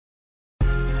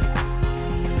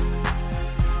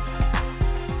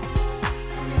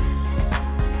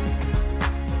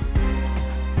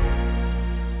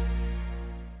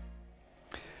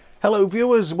Hello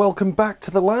viewers, welcome back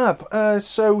to the lab.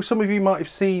 So some of you might have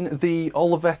seen the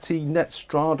Olivetti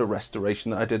Netstrada restoration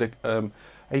that I did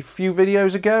a few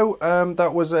videos ago.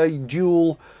 That was a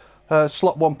dual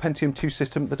slot 1 Pentium 2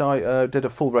 system that I did a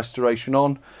full restoration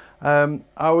on. I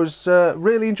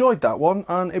really enjoyed that one,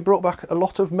 and it brought back a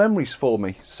lot of memories for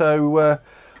me. So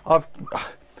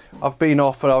I've been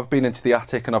off and I've been into the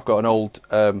attic, and I've got an old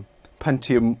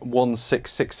Pentium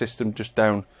 166 system just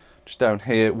down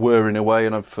here whirring away,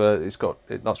 and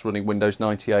that's running Windows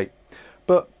 98.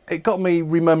 But it got me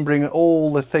remembering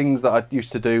all the things that I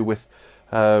used to do with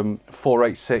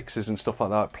 486s and stuff like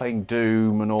that, playing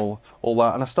Doom and all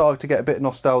that, and I started to get a bit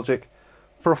nostalgic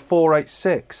for a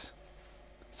 486.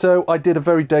 So I did a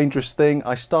very dangerous thing.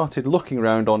 I started looking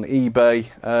around on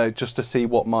eBay just to see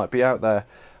what might be out there,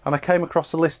 and I came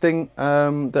across a listing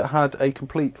that had a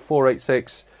complete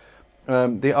 486,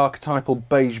 the archetypal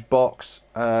beige box,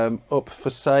 up for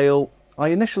sale. I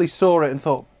initially saw it and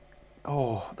thought,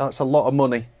 oh, that's a lot of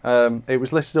money. It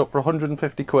was listed up for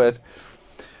 150 quid.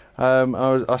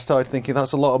 I started thinking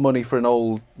that's a lot of money for an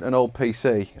old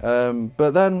PC.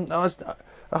 But then I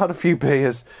had a few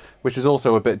beers, which is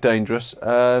also a bit dangerous,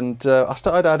 and I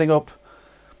started adding up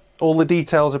all the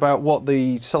details about what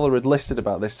the seller had listed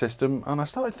about this system, and I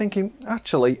started thinking,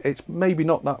 actually, it's maybe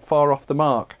not that far off the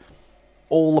mark.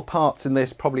 All the parts in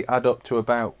this probably add up to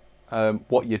about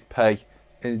what you'd pay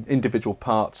in individual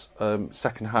parts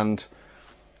second hand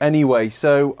anyway.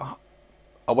 So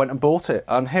I went and bought it,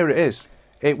 and here it is.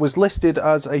 It was listed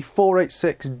as a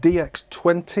 486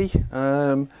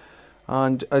 DX20,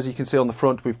 and as you can see on the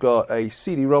front, we've got a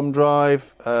CD-ROM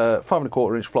drive,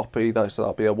 5¼ inch floppy,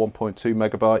 that'll be a 1.2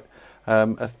 megabyte,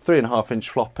 a 3.5 inch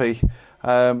floppy.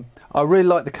 I really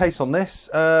like the case on this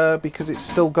because it's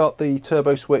still got the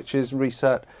turbo switches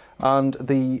reset and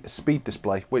the speed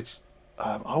display, which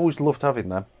I always loved having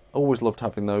them. Always loved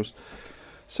having those.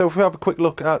 So if we have a quick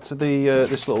look at the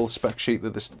this little spec sheet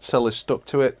that the seller's stuck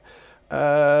to it,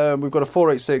 we've got a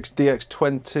 486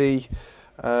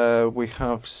 DX20. We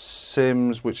have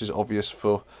SIMs, which is obvious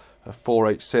for a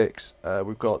 486.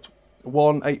 We've got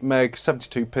one 8 meg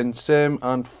 72 pin SIM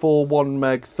and four 1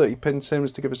 meg 30 pin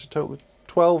SIMs to give us a total of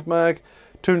 12 meg,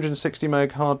 260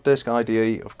 meg hard disk,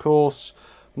 IDE of course,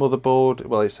 motherboard,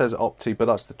 well it says Opti, but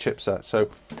that's the chipset, so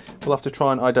we'll have to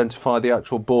try and identify the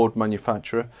actual board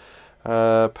manufacturer.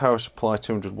 Power supply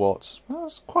 200 watts, well,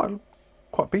 that's quite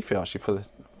beefy actually for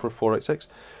a 486.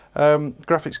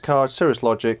 Graphics card, Cirrus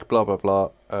Logic, blah blah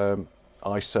blah,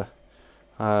 ISA,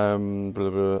 blah,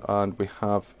 blah, and we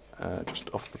have just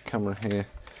off the camera here,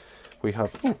 we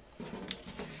have,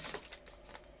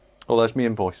 oh, there's my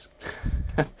invoice.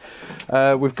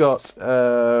 We've got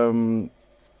a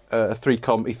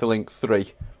 3-com Etherlink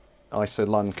 3 ISA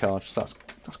LAN card, so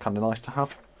that's kind of nice to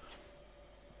have.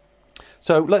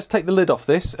 So let's take the lid off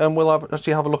this, and we'll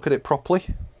actually have a look at it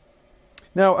properly.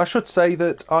 Now I should say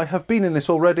that I have been in this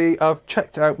already. I've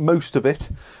checked out most of it.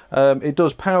 It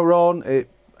does power on, it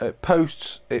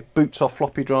posts, it boots off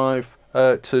floppy drive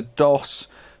to DOS,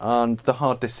 and the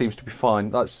hard disk seems to be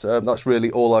fine. That's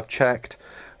really all I've checked.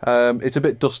 It's a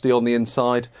bit dusty on the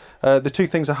inside. The two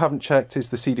things I haven't checked is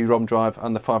the CD-ROM drive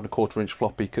and the 5¼ inch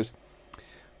floppy, because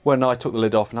when I took the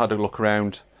lid off and had a look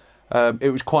around,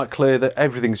 it was quite clear that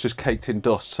everything's just caked in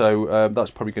dust, so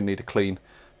that's probably going to need a clean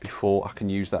before I can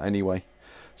use that anyway.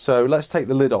 So let's take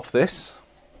the lid off this.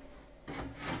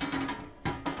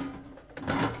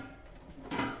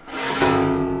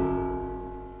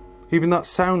 Even that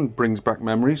sound brings back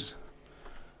memories.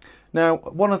 Now,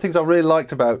 one of the things I really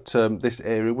liked about this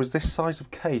area was this size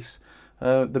of case.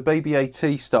 The Baby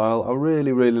AT style I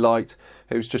really liked.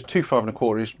 It was just two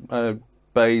 5¼ inch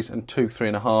bays and two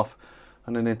 3.5,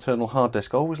 and an internal hard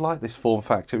disk. I always liked this form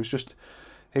factor.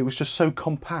 It was just so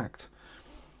compact.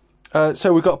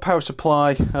 So we've got a power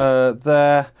supply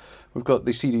there. We've got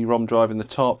the CD-ROM drive in the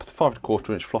top, the 5¼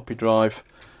 inch floppy drive,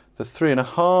 the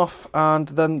 3.5, and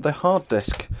then the hard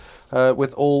disk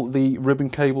with all the ribbon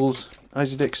cables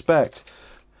as you'd expect.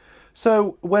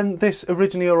 So when this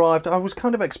originally arrived, I was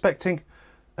kind of expecting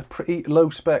a pretty low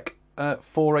spec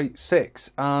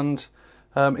 486, and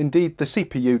indeed the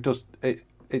CPU does it.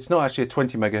 It's not actually a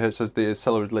 20 megahertz as the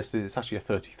seller had listed, it's actually a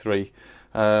 33.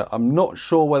 I'm not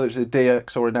sure whether it's a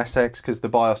DX or an SX because the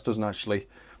BIOS doesn't actually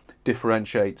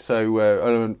differentiate, so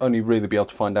I'll only really be able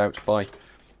to find out by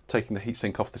taking the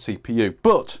heatsink off the CPU.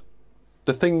 But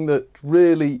the thing that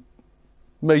really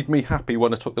made me happy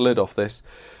when I took the lid off this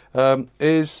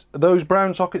is those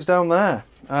brown sockets down there.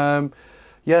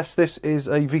 Yes, this is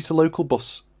a Visa Local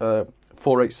Bus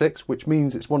 486, which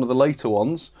means it's one of the later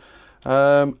ones,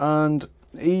 and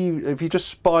if you just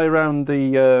spy around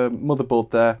the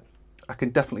motherboard there, I can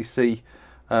definitely see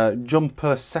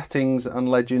jumper settings and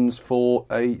legends for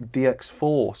a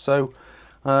DX4. So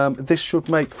this should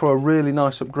make for a really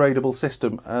nice upgradable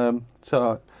system.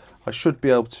 So I should be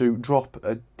able to drop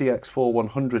a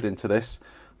DX4-100 into this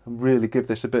and really give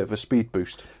this a bit of a speed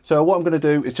boost. So what I'm going to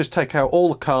do is just take out all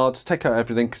the cards, take out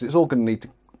everything, because it's all going to need to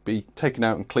be taken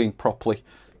out and cleaned properly.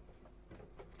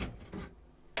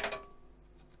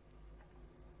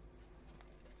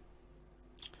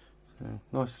 So,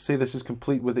 nice to see this is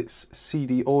complete with its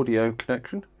CD audio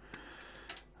connection.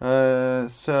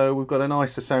 So we've got an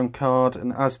ISA sound card,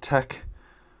 an Aztec.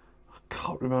 I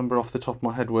can't remember off the top of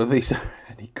my head whether these are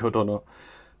any good or not.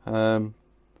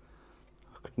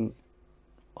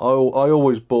 I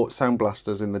always bought sound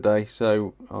blasters in the day,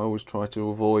 so I always try to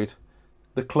avoid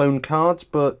the clone cards,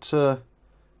 but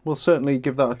we'll certainly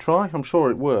give that a try. I'm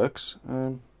sure it works.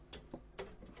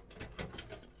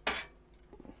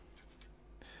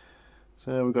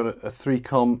 So we've got a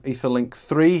 3-com Etherlink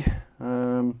 3.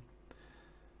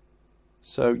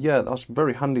 So yeah, that's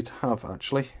very handy to have,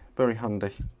 actually. Very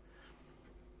handy.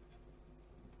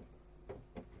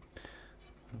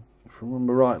 If I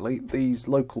remember rightly, these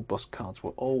local bus cards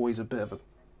were always a bit of a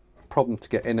problem to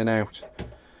get in and out. There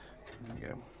we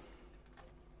go.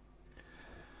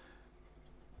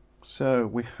 So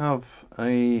we have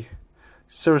a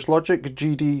Cirrus Logic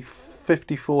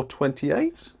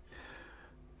GD5428.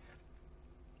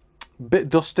 Bit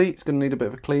dusty, it's going to need a bit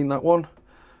of a clean, that one.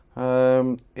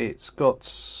 It's got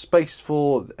space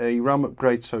for a RAM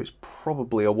upgrade, so it's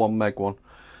probably a 1 meg one.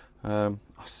 I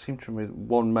seem to remember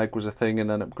 1 meg was a thing and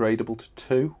then upgradable to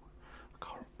 2.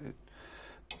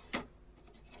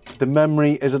 The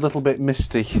memory is a little bit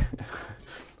misty,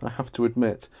 I have to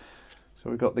admit.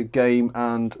 So we've got the game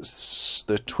and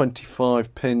the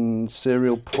 25-pin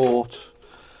serial port.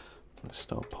 Let's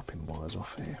start popping the wires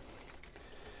off here.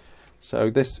 So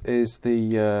this is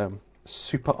the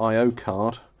Super I/O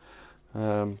card.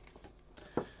 I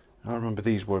remember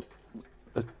these were,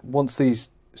 once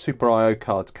these Super I/O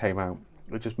cards came out,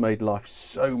 it just made life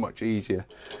so much easier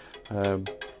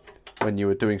when you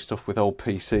were doing stuff with old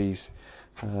PCs,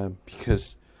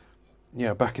 because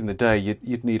back in the day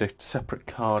you'd need a separate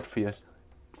card for your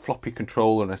floppy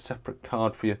controller and a separate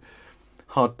card for your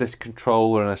hard disk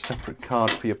controller and a separate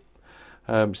card for your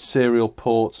serial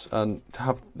ports, and to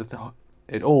have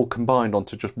it all combined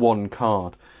onto just one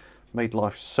card made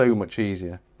life so much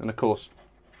easier. And of course,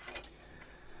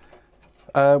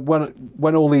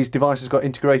 when all these devices got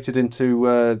integrated into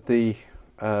the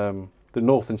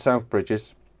north and south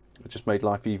bridges, it just made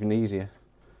life even easier.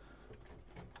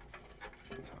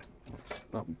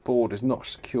 That board is not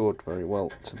secured very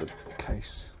well to the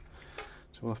case,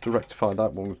 so we'll have to rectify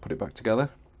that when we put it back together.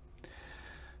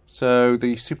 So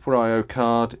the Super I/O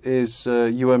card is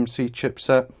UMC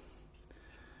chipset.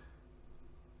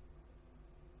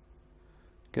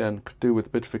 Again, could do with a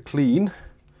bit of a clean,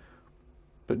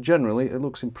 but generally it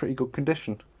looks in pretty good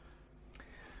condition.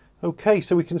 Okay,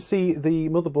 so we can see the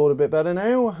motherboard a bit better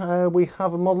now. We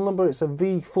have a model number, it's a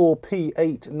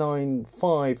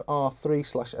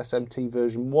V4P895R3/SMT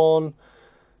version 1.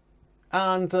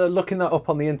 And looking that up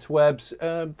on the interwebs,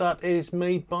 that is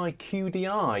made by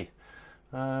QDI.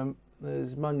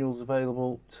 There's manuals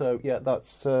available, so yeah,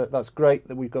 that's great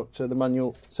that we've got the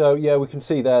manual. So yeah, we can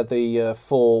see there the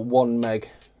 4 1 meg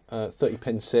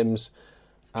 30-pin sims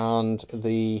and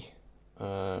the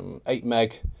 8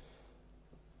 meg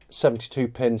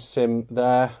 72-pin sim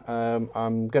there.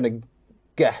 I'm going to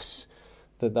guess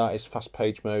that that is fast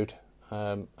page mode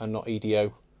and not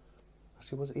EDO.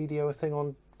 Actually, was EDO a thing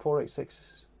on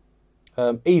 486?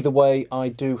 Either way, I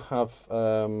do have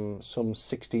some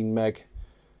 16 meg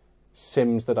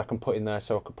sims that I can put in there,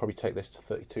 so I could probably take this to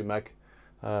 32 meg.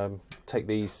 Take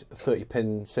these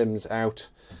 30-pin sims out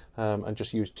and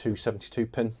just use 2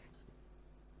 72-pin.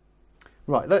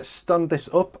 Right, let's stand this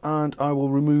up and I will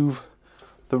remove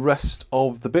the rest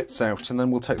of the bits out and then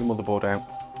we'll take the motherboard out.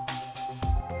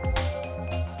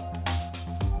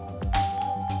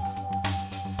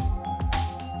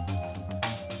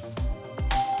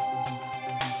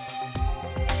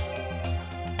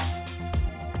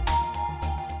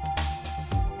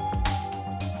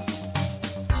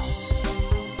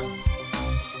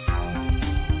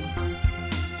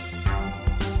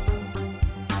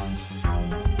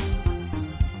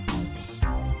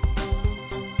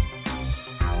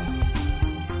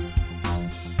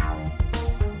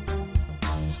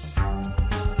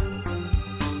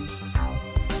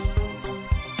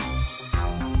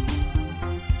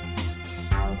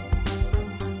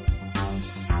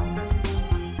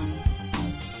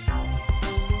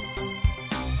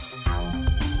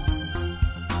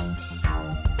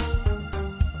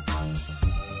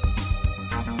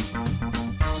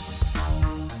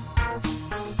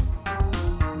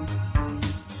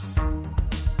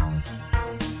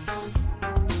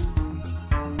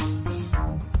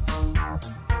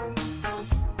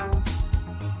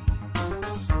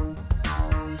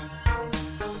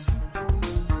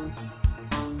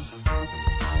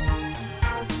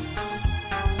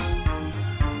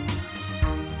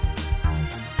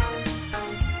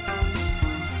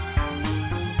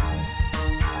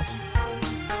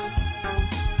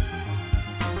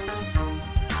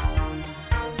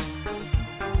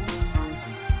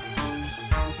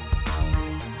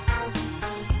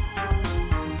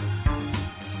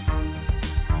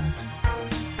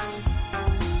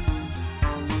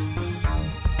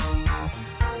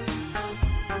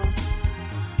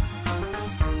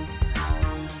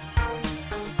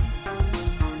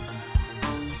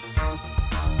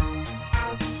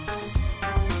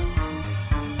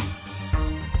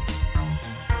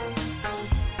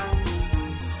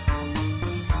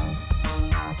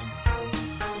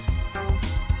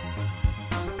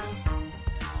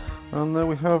 And there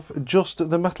we have just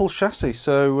the metal chassis.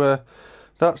 So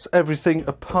that's everything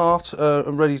apart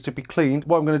and ready to be cleaned.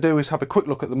 What I'm going to do is have a quick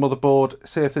look at the motherboard,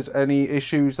 see if there's any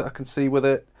issues that I can see with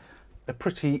it. A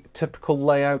pretty typical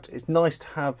layout. It's nice to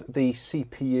have the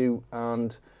CPU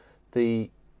and the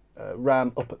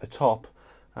RAM up at the top.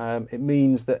 It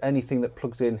means that anything that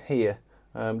plugs in here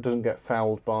doesn't get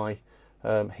fouled by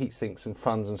heat sinks and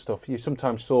fans and stuff. You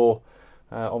sometimes saw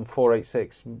on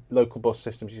 486 local bus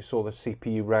systems, you saw the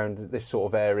CPU round this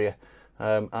sort of area,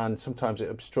 and sometimes it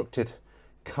obstructed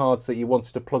cards that you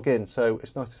wanted to plug in, so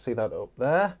it's nice to see that up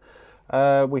there.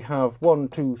 We have 1,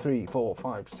 2, 3, 4,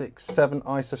 5, 6, 7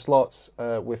 ISA slots,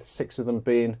 with 6 of them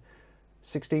being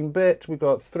 16-bit. We've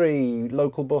got 3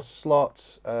 local bus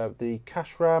slots, the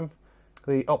cache RAM,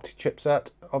 the opti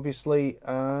chipset obviously,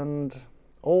 and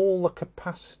all the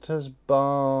capacitors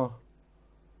bar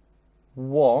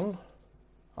 1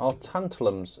 are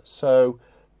tantalums, so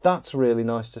that's really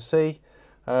nice to see.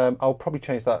 I'll probably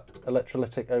change that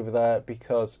electrolytic over there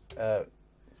because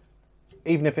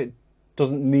even if it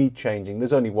doesn't need changing,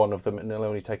 there's only one of them and it'll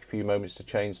only take a few moments to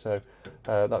change, so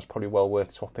that's probably well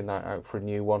worth swapping that out for a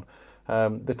new one.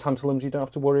 The tantalums you don't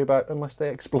have to worry about unless they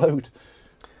explode.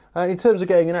 In terms of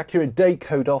getting an accurate date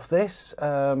code off this,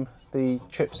 the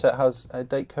chipset has a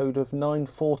date code of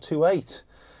 9428.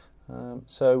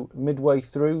 So midway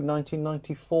through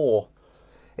 1994.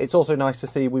 It's also nice to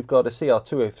see we've got a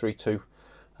CR2032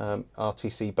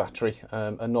 RTC battery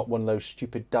and not one of those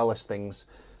stupid Dallas things.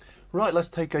 Right, let's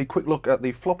take a quick look at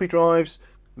the floppy drives.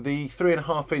 The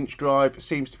 3.5-inch drive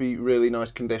seems to be really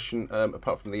nice condition,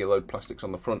 apart from the yellowed plastics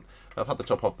on the front. I've had the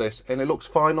top off this and it looks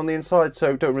fine on the inside,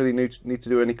 so don't really need to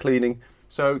do any cleaning.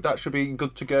 So that should be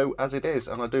good to go as it is,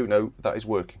 and I do know that is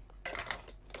working.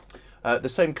 The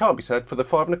same can't be said for the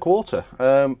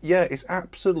 5.25. Yeah, it's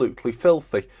absolutely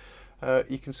filthy.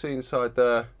 You can see inside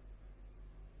there.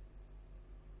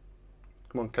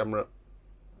 Come on, camera.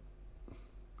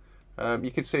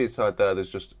 You can see inside there, there's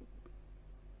just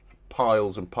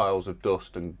piles and piles of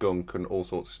dust and gunk and all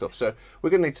sorts of stuff. So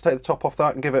we're going to need to take the top off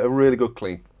that and give it a really good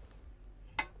clean.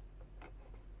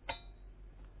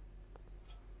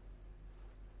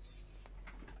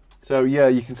 So yeah,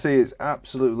 you can see it's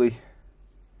absolutely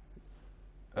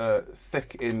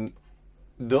thick in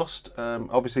dust.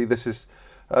 Obviously this is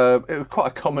it was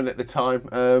quite common at the time.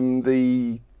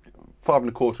 The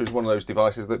 5.25 is one of those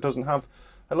devices that doesn't have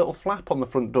a little flap on the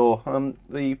front door, and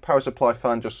the power supply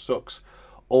fan just sucks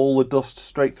all the dust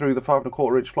straight through the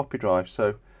 5.25-inch floppy drive.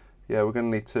 So yeah, we're going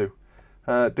to need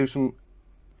to do some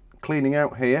cleaning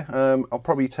out here. I'll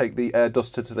probably take the air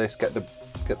duster to this, get the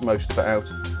most of it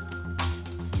out.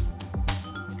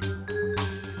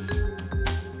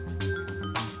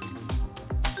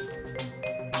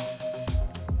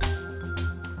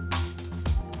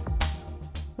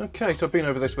 Okay, so I've been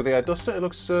over this with the air duster. It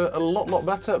looks a lot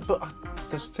better, but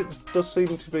there does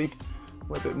seem to be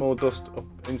a little bit more dust up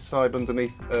inside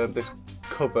underneath this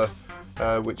cover,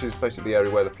 which is basically the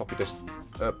area where the floppy disk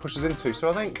pushes into. So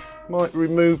I think I might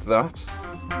remove that.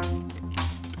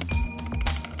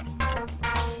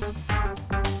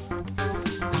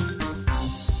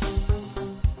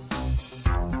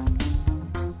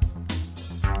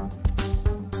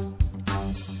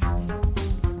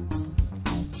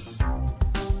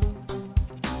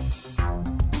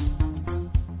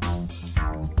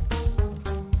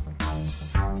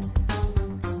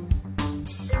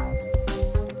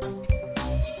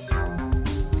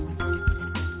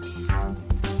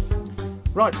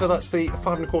 Right, so that's the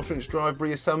 5.25-inch drive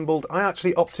reassembled. I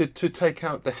actually opted to take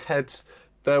out the heads.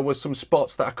 There were some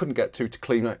spots that I couldn't get to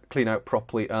clean out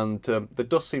properly, and the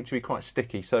dust seemed to be quite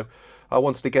sticky, so I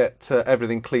wanted to get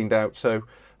everything cleaned out. So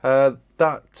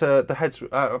the heads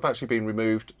have actually been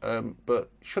removed, but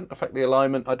shouldn't affect the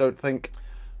alignment, I don't think.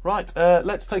 Right,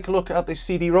 let's take a look at the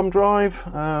CD-ROM drive.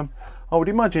 I would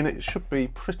imagine it should be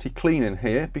pretty clean in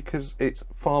here because it's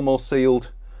far more sealed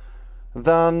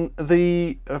than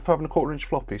the 5.25-inch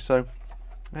floppy. So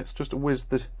let's just whiz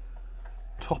the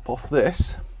top off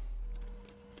this.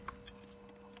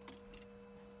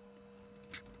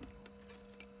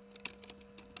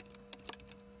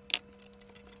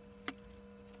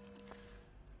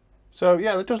 So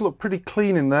yeah, it does look pretty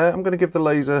clean in there. I'm going to give the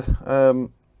laser,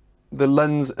 the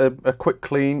lens a quick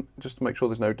clean just to make sure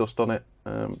there's no dust on it,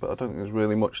 but I don't think there's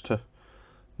really much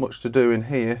to do in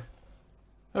here.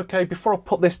 Okay, before I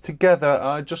put this together,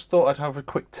 I just thought I'd have a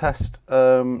quick test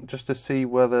just to see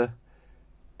whether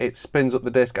it spins up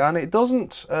the disc, and it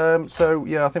doesn't. So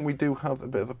yeah, I think we do have a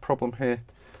bit of a problem here.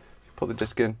 Put the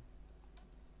disc in.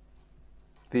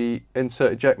 The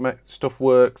insert eject stuff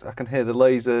works. I can hear the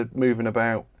laser moving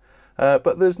about.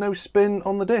 but there's no spin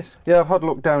on the disc. Yeah, I've had a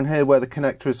look down here where the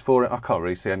connector is for it. I can't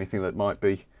really see anything that might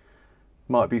be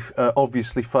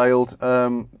obviously failed.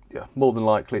 Yeah, more than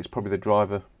likely it's probably the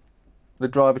driver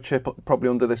chip probably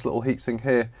under this little heatsink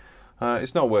here.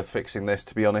 It's not worth fixing this,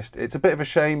 to be honest. It's a bit of a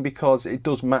shame because it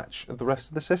does match the rest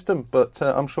of the system, but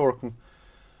I'm sure I can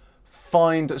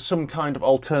find some kind of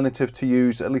alternative to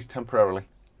use, at least temporarily.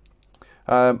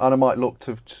 And I might look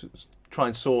to try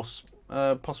and source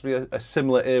possibly a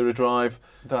similar era drive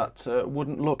that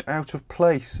wouldn't look out of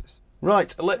place.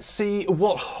 Right, let's see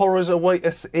what horrors await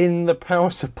us in the power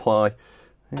supply.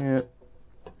 Yeah.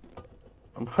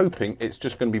 I'm hoping it's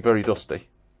just going to be very dusty.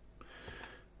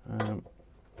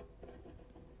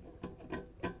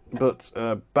 But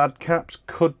bad caps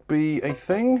could be a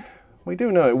thing. We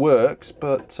do know it works,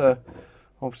 but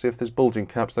obviously if there's bulging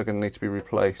caps, they're going to need to be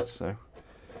replaced. So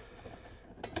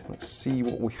let's see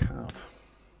what we have.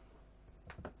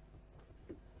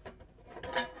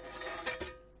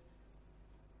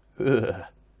 Ugh.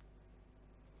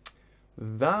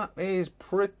 That is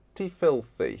pretty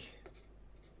filthy.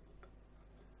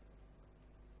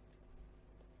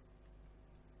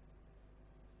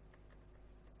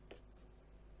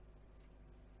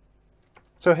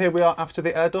 So here we are after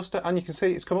the air duster, and you can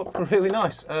see it's come up really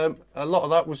nice. A lot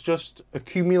of that was just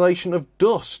accumulation of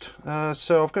dust.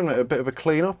 So I've given it a bit of a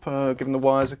clean up, given the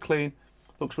wires a clean.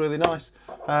 Looks really nice.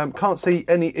 Can't see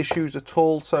any issues at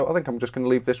all, so I think I'm just going to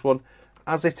leave this one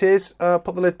as it is.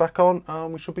 Put the lid back on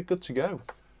and we should be good to go.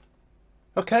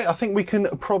 Okay, I think we can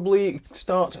probably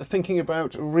start thinking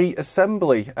about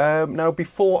reassembly. Now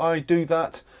before I do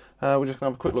that, we're just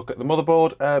going to have a quick look at the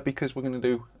motherboard because we're going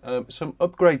to do some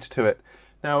upgrades to it.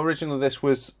 Now originally this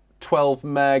was 12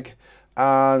 meg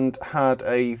and had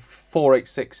a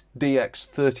 486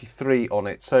 DX33 on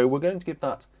it, so we're going to give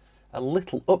that a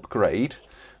little upgrade.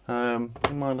 In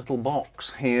my little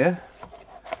box here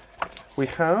we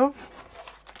have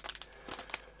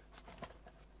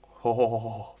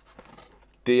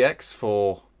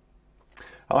DX4.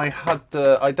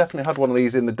 I definitely had one of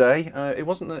these in the day. It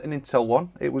wasn't an Intel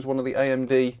one, it was one of the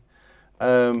AMD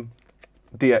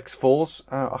DX4s.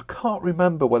 I can't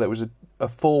remember whether it was a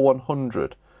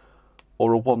 4-100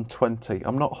 or a 120.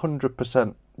 I'm not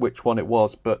 100% which one it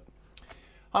was, but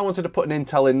I wanted to put an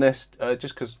Intel in this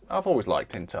just because I've always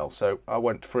liked Intel, so I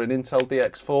went for an Intel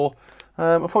DX4.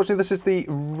 Unfortunately, this is the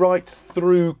right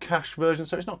through cache version,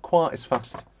 so it's not quite as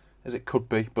fast as it could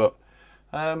be, but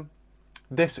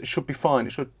this should be fine.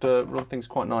 It should run things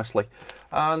quite nicely.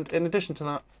 And in addition to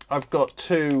that, I've got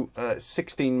two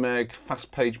 16 meg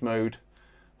fast page mode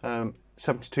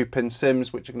 72 pin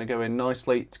SIMs, which are going to go in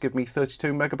nicely to give me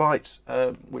 32 megabytes,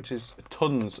 which is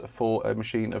tons for a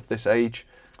machine of this age.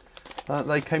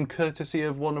 They came courtesy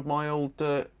of one of my old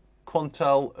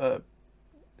Quantel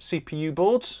CPU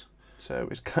boards, so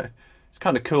it's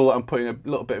kind of cool that I'm putting a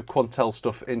little bit of Quantel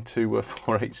stuff into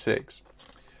 486.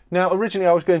 Now originally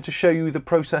I was going to show you the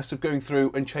process of going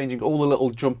through and changing all the little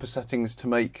jumper settings to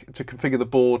configure the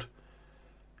board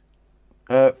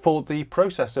for the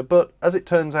processor, but as it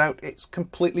turns out it's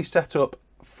completely set up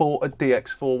for a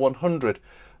DX4-100.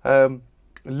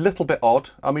 A little bit odd.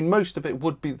 I mean, most of it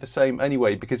would be the same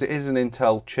anyway because it is an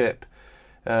Intel chip.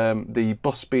 The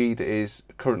bus speed is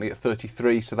currently at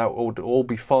 33, so that would all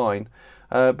be fine.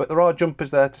 But there are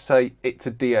jumpers there to say it's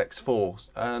a DX4,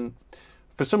 and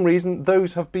for some reason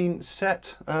those have been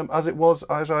set as it was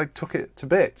as I took it to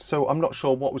bits. So I'm not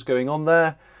sure what was going on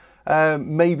there.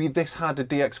 Maybe this had a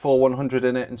DX4-100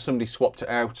 in it and somebody swapped it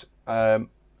out,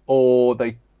 or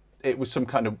it was some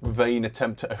kind of vain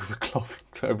attempt at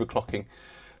overclocking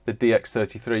the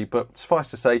DX33, but suffice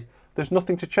to say there's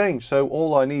nothing to change, so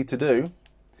all I need to do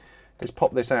is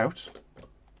pop this out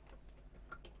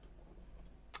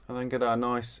and then get our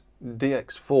nice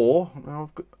DX4. Now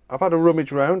I've had a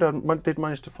rummage around. I did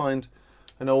manage to find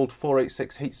an old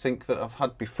 486 heatsink that I've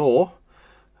had before,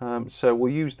 so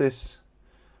we'll use this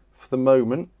for the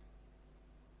moment.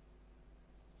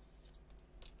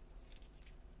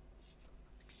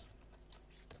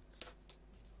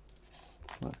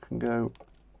 That can go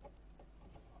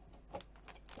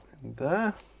in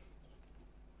there.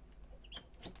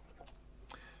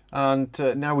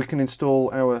 And now we can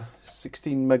install our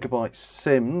 16 megabyte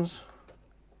SIMs.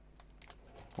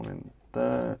 One in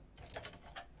there.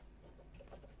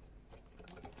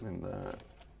 One in there.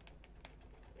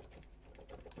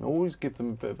 I always give them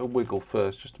a bit of a wiggle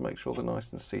first just to make sure they're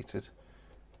nice and seated.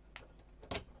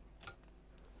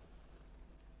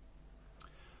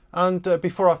 And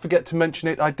before I forget to mention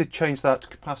it, I did change that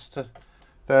capacitor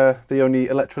there, the only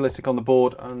electrolytic on the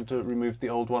board, and removed the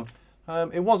old one.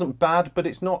 It wasn't bad, but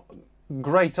it's not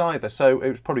great either, so it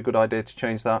was probably a good idea to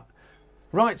change that.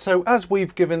 Right, so as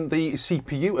we've given the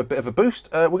CPU a bit of a boost,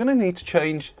 we're going to need to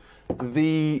change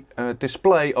the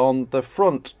display on the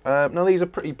front. Now these are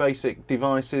pretty basic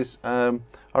devices. I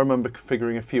remember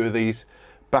configuring a few of these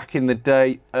back in the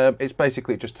day. It's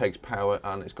basically, it just takes power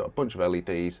and it's got a bunch of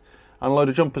LEDs and a load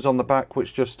of jumpers on the back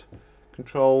which just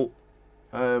control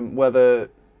whether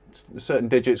certain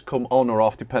digits come on or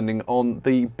off depending on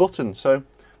the button. So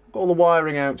I've got all the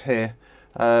wiring out here,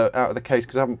 out of the case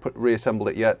because I haven't reassembled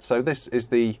it yet. So this is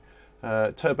the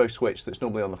turbo switch that's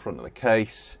normally on the front of the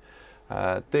case.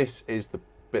 This is the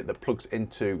bit that plugs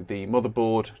into the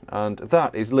motherboard, and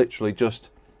that is literally just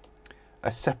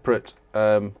a separate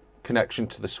connection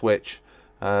to the switch,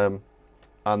 and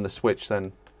the switch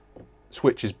then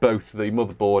switches both the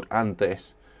motherboard and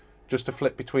this just to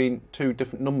flip between two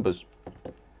different numbers.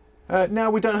 Now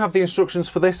we don't have the instructions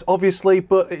for this obviously,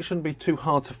 but it shouldn't be too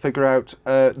hard to figure out.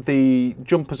 The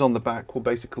jumpers on the back will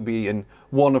basically be in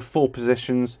one of 4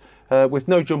 positions. With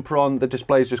no jumper on, the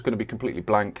display is just going to be completely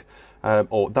blank,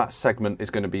 or that segment is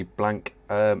going to be blank.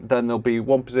 Then there'll be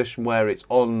one position where it's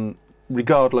on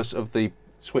regardless of the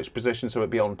switch position, so it'll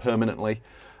be on permanently,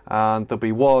 and there'll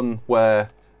be one where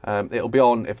it'll be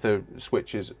on if the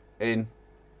switch is in,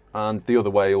 and the other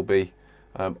way will be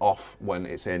off when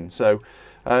it's in. So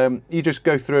you just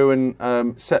go through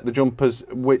and set the jumpers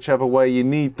whichever way you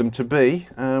need them to be.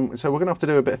 So we're going to have to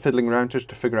do a bit of fiddling around just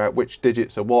to figure out which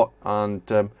digits are what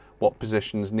and what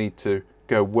positions need to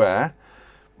go where.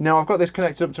 Now I've got this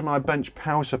connected up to my bench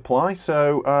power supply,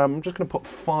 so I'm just going to put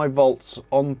 5 volts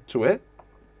onto it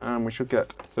and we should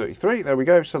get 33. There we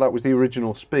go. So that was the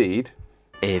original speed.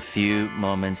 A few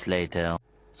moments later.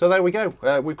 So there we go.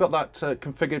 We've got that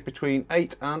configured between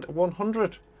 8 and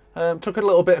 100. Took a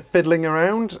little bit of fiddling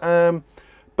around.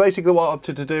 Basically what I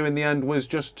opted to do in the end was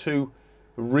just to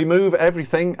remove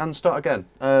everything and start again.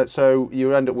 So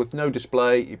you end up with no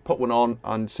display, you put one on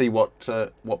and see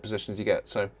what positions you get.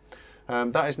 So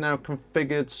that is now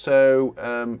configured.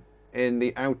 So in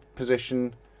the out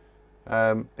position,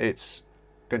 it's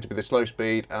going to be the slow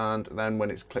speed, and then when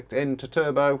it's clicked into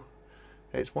turbo,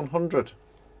 it's 100.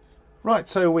 Right,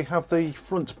 so we have the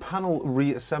front panel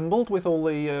reassembled with all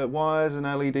the wires and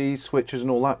LEDs, switches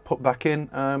and all that put back in.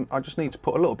 I just need to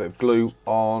put a little bit of glue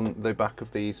on the back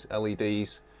of these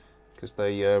LEDs because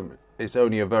it's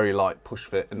only a very light push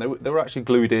fit, and they were actually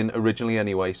glued in originally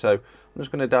anyway. So I'm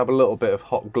just going to dab a little bit of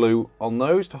hot glue on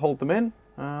those to hold them in,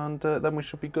 and then we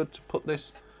should be good to put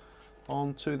this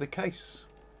onto the case.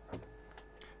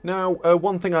 Now,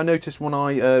 one thing I noticed when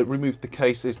I removed the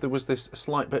case is there was this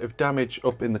slight bit of damage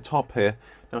up in the top here.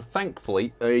 Now,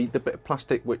 thankfully, the bit of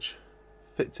plastic which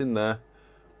fits in there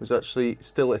was actually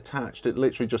still attached. It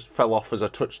literally just fell off as I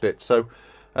touched it. So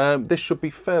this should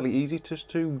be fairly easy just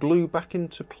to glue back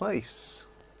into place.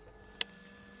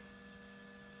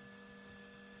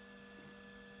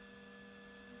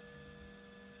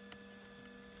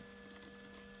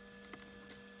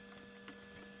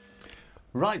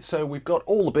 Right, so we've got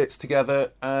all the bits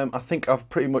together. I think I've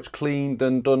pretty much cleaned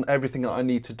and done everything that I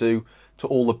need to do to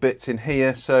all the bits in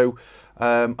here. So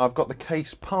I've got the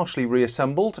case partially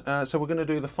reassembled. So we're going to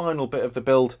do the final bit of the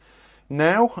build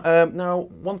now. Now,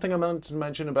 one thing I meant to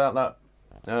mention about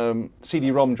that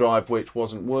CD-ROM drive which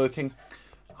wasn't working.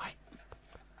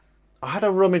 I had a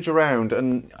rummage around,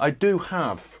 and I do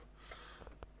have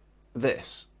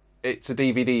this. It's a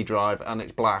DVD drive and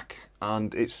it's black,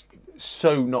 and it's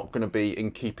so not going to be in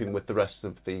keeping with the rest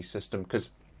of the system, because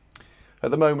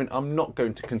at the moment I'm not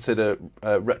going to consider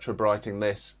retro brighting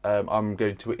this. I'm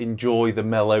going to enjoy the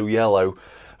mellow yellow,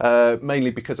 mainly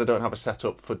because I don't have a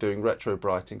setup for doing retro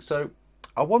brighting. So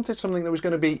I wanted something that was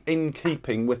going to be in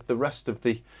keeping with the rest of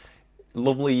the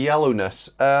lovely yellowness,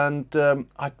 and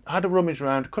I had a rummage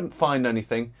around, couldn't find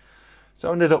anything, so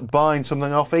I ended up buying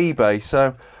something off eBay.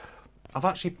 So I've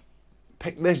actually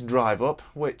picked this drive up,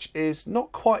 which is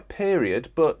not quite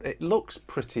period, but it looks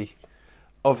pretty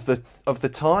of the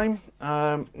time.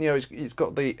 You know, it's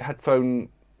got the headphone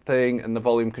thing and the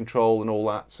volume control and all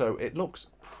that, so it looks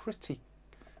pretty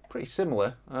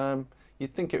similar.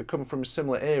 You'd think it would come from a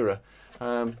similar era,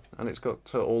 and it's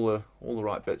got all the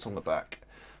right bits on the back.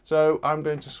 So I'm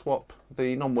going to swap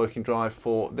the non-working drive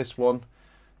for this one,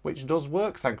 which does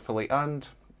work thankfully, and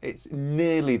it's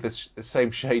nearly the same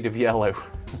shade of yellow.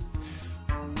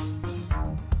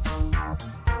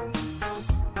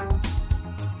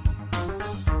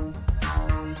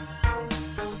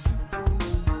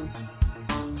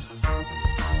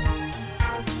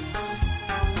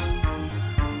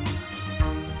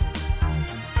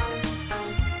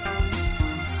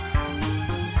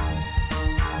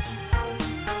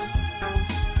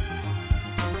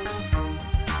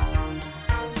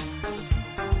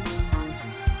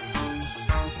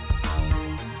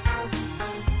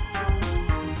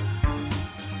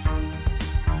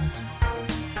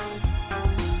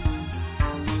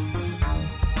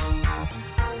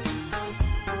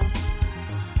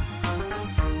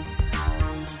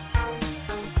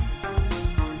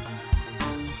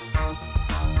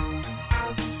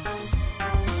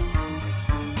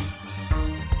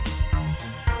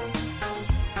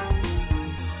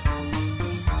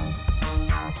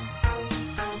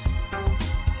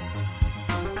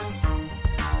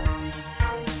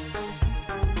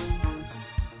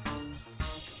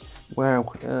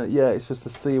 Wow, yeah, it's just a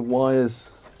sea of wires.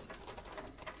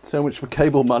 So much for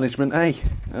cable management, eh?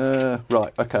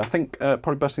 Right, okay, I think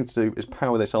probably best thing to do is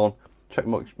power this on, check,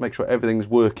 make sure everything's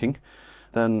working.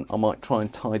 Then I might try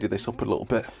and tidy this up a little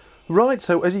bit. Right,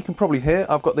 so as you can probably hear,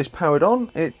 I've got this powered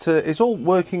on. It is all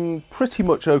working pretty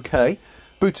much okay.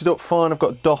 Booted up fine, I've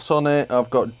got DOS on it, I've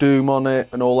got Doom on it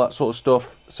and all that sort of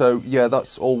stuff. So yeah,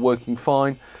 that's all working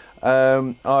fine.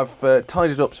 I've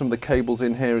tidied up some of the cables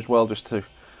in here as well, just to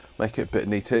make it a bit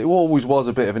neater. It always was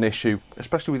a bit of an issue,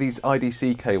 especially with these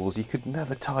IDC cables. You could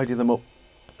never tidy them up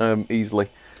easily.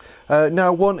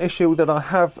 Now, one issue that I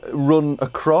have run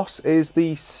across is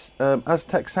the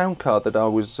Aztec sound card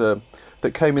that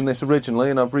that came in this originally,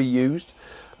 and I've reused.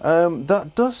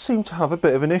 That does seem to have a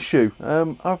bit of an issue.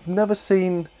 I've never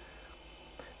seen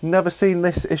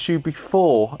this issue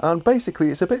before, and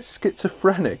basically it's a bit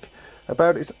schizophrenic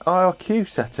about its IRQ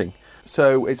setting.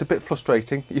 So it's a bit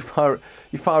frustrating. You fire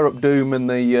up Doom and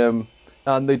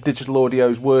the digital audio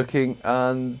is working,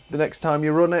 and the next time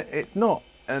you run it, it's not,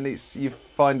 and you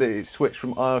find that it's switched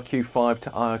from IRQ 5 to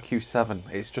IRQ 7.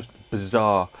 It's just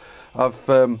bizarre. I've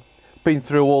been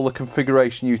through all the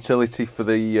configuration utility for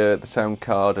the sound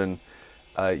card, and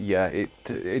yeah,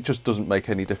 it just doesn't make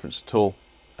any difference at all.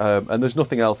 And there's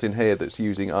nothing else in here that's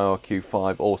using IRQ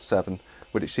 5 or 7,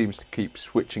 which it seems to keep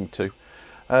switching to.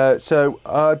 So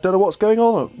I don't know what's going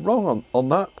on wrong on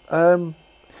that.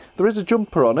 There is a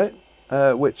jumper on it,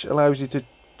 which allows you to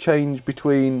change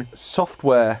between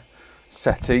software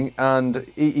setting and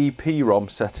EEPROM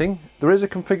setting. There is a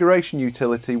configuration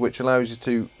utility which allows you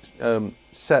to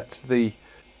set the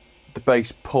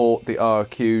base port, the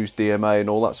RQs, DMA and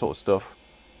all that sort of stuff.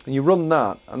 And you run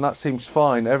that, and that seems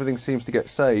fine. Everything seems to get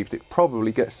saved. It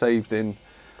probably gets saved in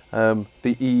the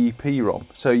EEPROM.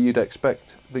 So you'd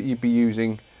expect that you'd be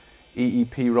using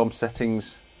EEPROM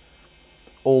settings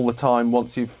all the time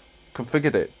once you've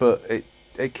configured it, but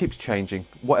it keeps changing.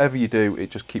 Whatever you do,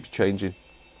 it just keeps changing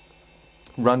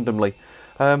randomly.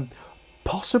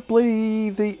 Possibly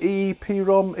the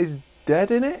EEPROM is dead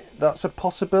in it. That's a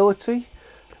possibility.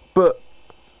 But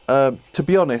to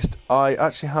be honest, I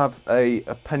actually have a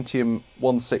Pentium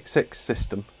 166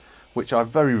 system, which I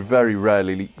very, very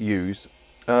rarely use.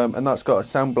 And that's got a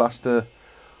Sound Blaster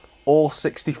all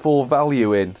 64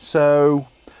 value in. So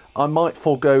I might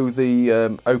forego the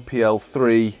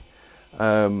OPL3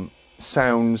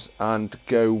 sounds and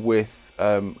go with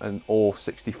an all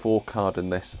 64 card in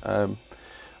this.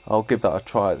 I'll give that a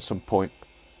try at some point.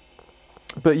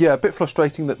 But yeah, a bit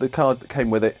frustrating that the card that came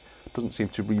with it doesn't seem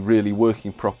to be really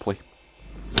working properly.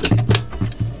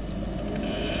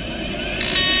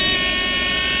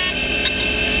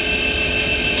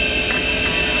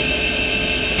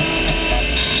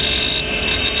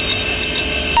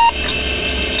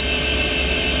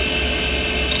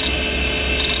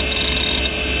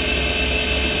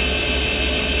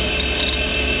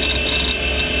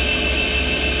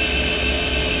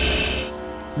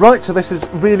 Right, so this is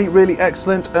really, really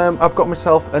excellent. I've got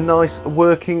myself a nice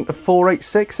working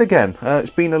 486 again. It's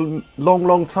been a long,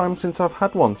 long time since I've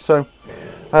had one, so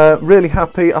really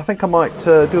happy. I think I might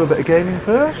do a bit of gaming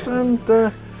first, and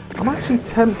I'm actually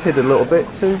tempted a little bit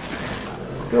to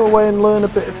go away and learn a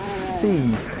bit of C.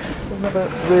 I've never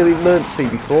really learnt C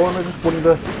before, and I just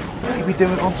wonder, maybe do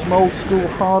it on some old school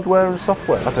hardware and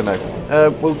software. I don't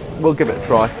know. We'll give it a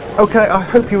try. Okay, I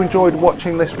hope you enjoyed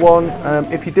watching this one.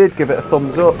 If you did, give it a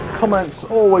thumbs up. Comments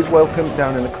always welcome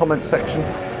down in the comment section.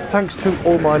 Thanks to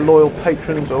all my loyal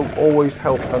patrons who always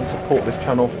help and support this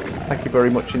channel. Thank you very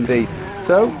much indeed.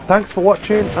 So, thanks for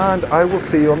watching, and I will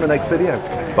see you on the next video.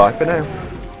 Bye for now.